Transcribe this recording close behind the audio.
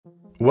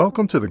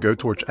Welcome to the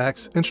Gotorch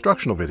X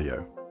instructional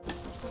video.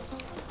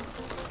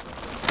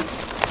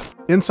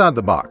 Inside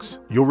the box,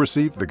 you'll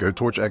receive the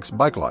Gotorch X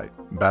bike light,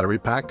 battery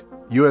pack,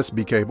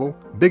 USB cable,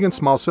 big and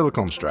small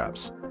silicone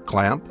straps,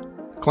 clamp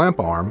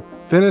arm,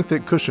 thin and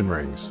thick cushion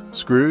rings,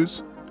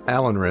 screws,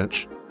 Allen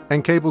wrench,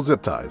 and cable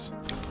zip ties.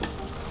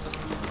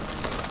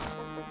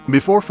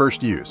 Before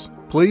first use,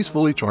 please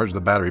fully charge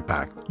the battery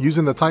pack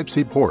using the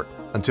Type-C port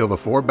until the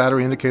 4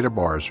 battery indicator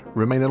bars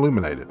remain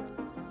illuminated.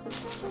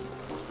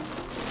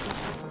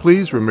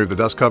 Please remove the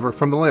dust cover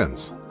from the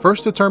lens.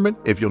 First, determine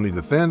if you'll need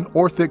a thin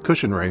or thick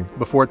cushion ring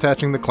before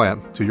attaching the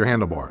clamp to your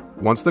handlebar.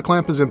 Once the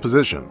clamp is in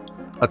position,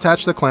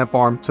 attach the clamp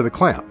arm to the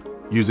clamp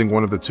using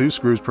one of the 2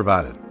 screws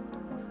provided.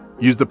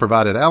 Use the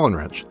provided Allen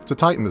wrench to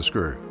tighten the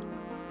screw.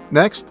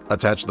 Next,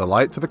 attach the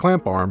light to the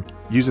clamp arm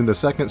using the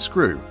 2nd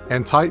screw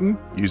and tighten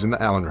using the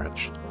Allen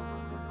wrench.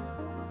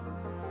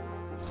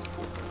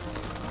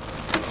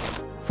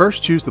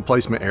 First, choose the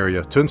placement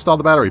area to install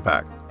the battery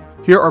pack.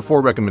 Here are 4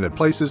 recommended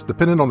places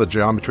depending on the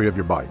geometry of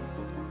your bike.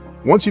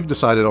 Once you've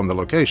decided on the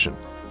location,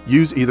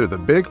 use either the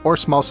big or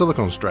small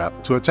silicone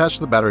strap to attach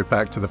the battery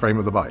pack to the frame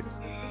of the bike.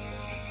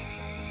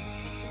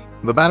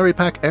 The battery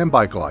pack and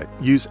bike light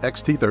use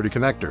XT30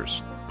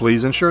 connectors.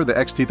 Please ensure the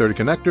XT30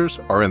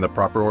 connectors are in the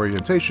proper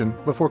orientation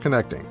before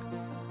connecting.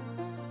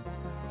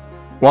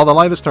 While the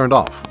light is turned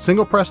off,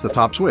 single press the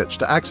top switch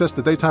to access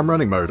the daytime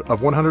running mode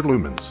of 100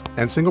 lumens,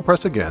 and single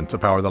press again to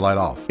power the light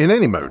off. In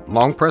any mode,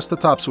 long press the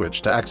top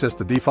switch to access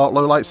the default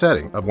low light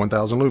setting of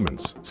 1000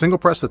 lumens. Single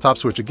press the top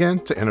switch again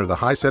to enter the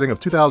high setting of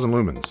 2000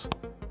 lumens.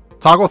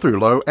 Toggle through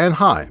low and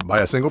high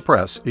by a single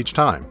press each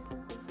time.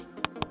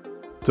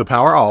 To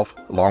power off,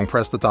 long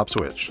press the top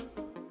switch.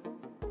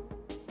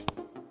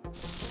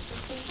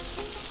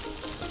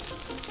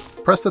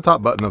 Press the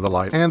top button of the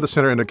light and the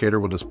center indicator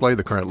will display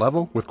the current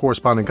level with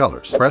corresponding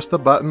colors. Press the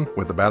button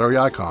with the battery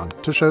icon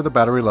to show the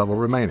battery level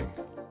remaining.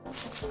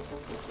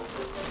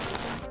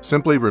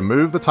 Simply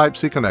remove the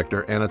Type-C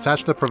connector and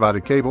attach the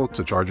provided cable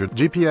to charge your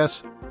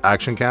GPS,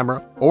 action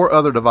camera, or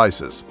other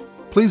devices.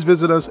 Please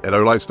visit us at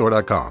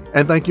olightstore.com,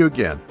 and thank you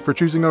again for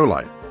choosing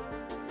Olight.